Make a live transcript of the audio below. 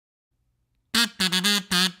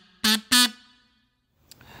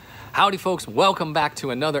Howdy folks, welcome back to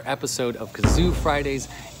another episode of Kazoo Fridays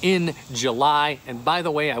in July. And by the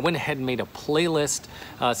way, I went ahead and made a playlist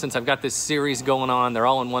since I've got this series going on. They're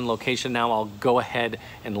all in one location now. I'll go ahead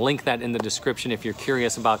and link that in the description if you're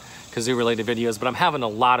curious about kazoo related videos, but I'm having a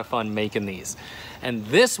lot of fun making these. And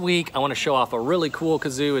this week I want to show off a really cool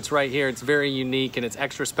kazoo. It's right here. It's very unique and it's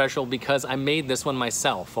extra special because I made this one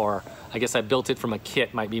myself, or I guess I built it from a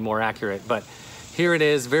kit, might be more accurate, but here it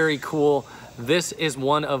is, very cool. This is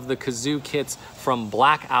one of the kazoo kits from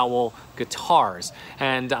Black Owl Guitars.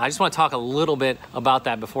 And I just want to talk a little bit about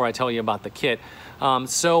that before I tell you about the kit.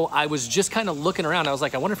 So I was just kind of looking around. I was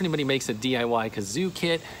like, I wonder if anybody makes a DIY kazoo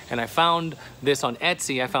kit. And I found this on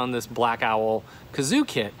Etsy. I found this Black Owl kazoo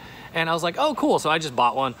kit. And I was like, oh, cool. So I just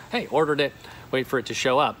bought one. Hey, ordered it, wait for it to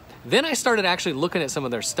show up. Then I started actually looking at some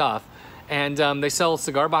of their stuff. And they sell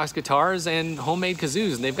cigar box guitars and homemade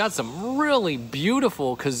kazoos. And they've got some really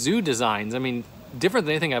beautiful kazoo designs. I mean, different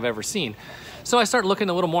than anything I've ever seen. So I start looking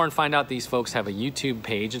a little more and find out these folks have a YouTube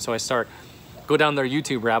page. And so I go down their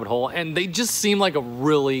YouTube rabbit hole. And they just seem like a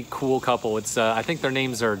really cool couple. It's I think their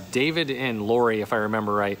names are David and Lori, if I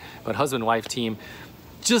remember right. But husband-wife team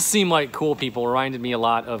just seem like cool people. Reminded me a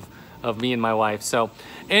lot of me and my wife. So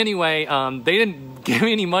anyway, they didn't give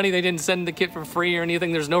me any money. They didn't send the kit for free or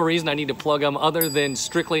anything. There's no reason I need to plug them other than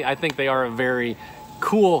strictly, I think they are a very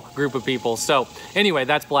cool group of people. So anyway,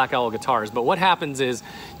 that's Black Owl Guitars. But what happens is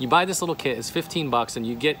you buy this little kit, it's 15 bucks, and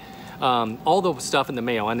you get all the stuff in the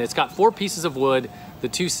mail. And it's got 4 pieces of wood, the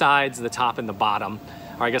 2 sides, the top and the bottom.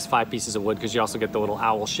 Or I guess 5 pieces of wood, because you also get the little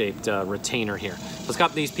owl-shaped retainer here. So it's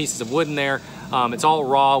got these pieces of wood in there. It's all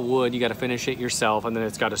raw wood. You got to finish it yourself, and then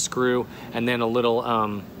it's got a screw and then a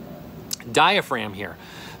little diaphragm here.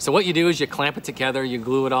 So what you do is you clamp it together, you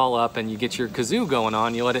glue it all up, and you get your kazoo going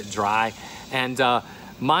on. You let it dry, and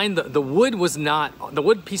mine, the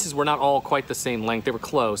wood pieces were not all quite the same length. They were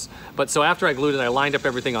close, but so after I glued it, I lined up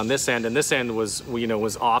everything on this end, and this end was,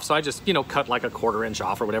 was off. So I just, cut like a 1/4 inch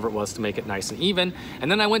off or whatever it was to make it nice and even.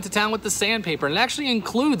 And then I went to town with the sandpaper, and it actually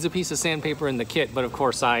includes a piece of sandpaper in the kit. But of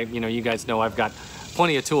course, you guys know I've got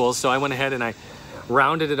plenty of tools, so I went ahead and I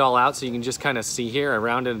rounded it all out. So you can just kind of see here, I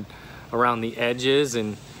rounded around the edges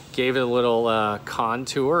and gave it a little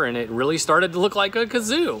contour, and it really started to look like a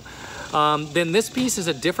kazoo. Then this piece is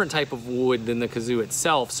a different type of wood than the kazoo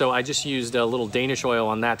itself, so I just used a little Danish oil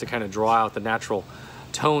on that to kind of draw out the natural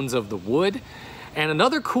tones of the wood. And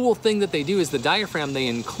another cool thing that they do is the diaphragm, they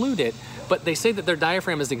include it, but they say that their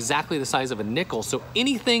diaphragm is exactly the size of a nickel, so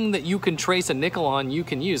anything that you can trace a nickel on, you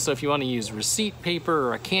can use. So if you want to use receipt paper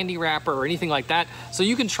or a candy wrapper or anything like that, so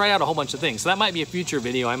you can try out a whole bunch of things. So that might be a future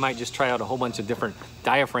video. I might just try out a whole bunch of different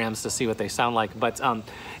diaphragms to see what they sound like. But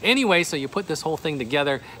anyway, so you put this whole thing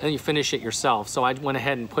together and then you finish it yourself. So I went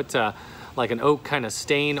ahead and put like an oak kind of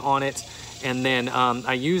stain on it. And then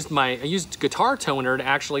I used guitar toner to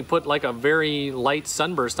actually put like a very light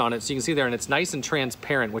sunburst on it. So you can see there, and it's nice and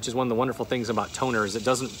transparent, which is one of the wonderful things about toner, is it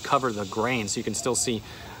doesn't cover the grain. So you can still see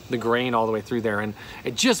the grain all the way through there. And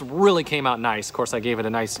it just really came out nice. Of course, I gave it a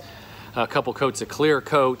nice couple coats of clear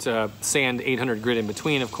coat, sand 800 grit in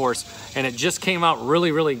between, of course. And it just came out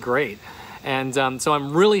really, really great. And so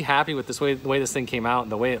I'm really happy with the way this thing came out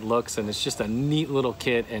and the way it looks, and it's just a neat little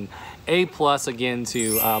kit, and A+ again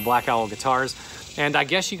to Black Owl Guitars. And I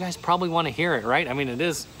guess you guys probably want to hear it, right? I mean, it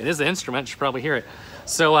is an instrument, you should probably hear it.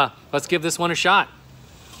 So let's give this one a shot.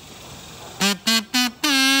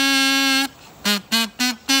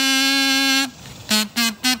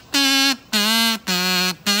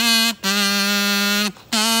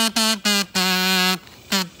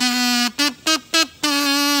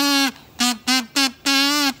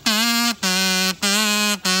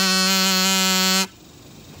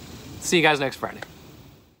 See you guys next Friday.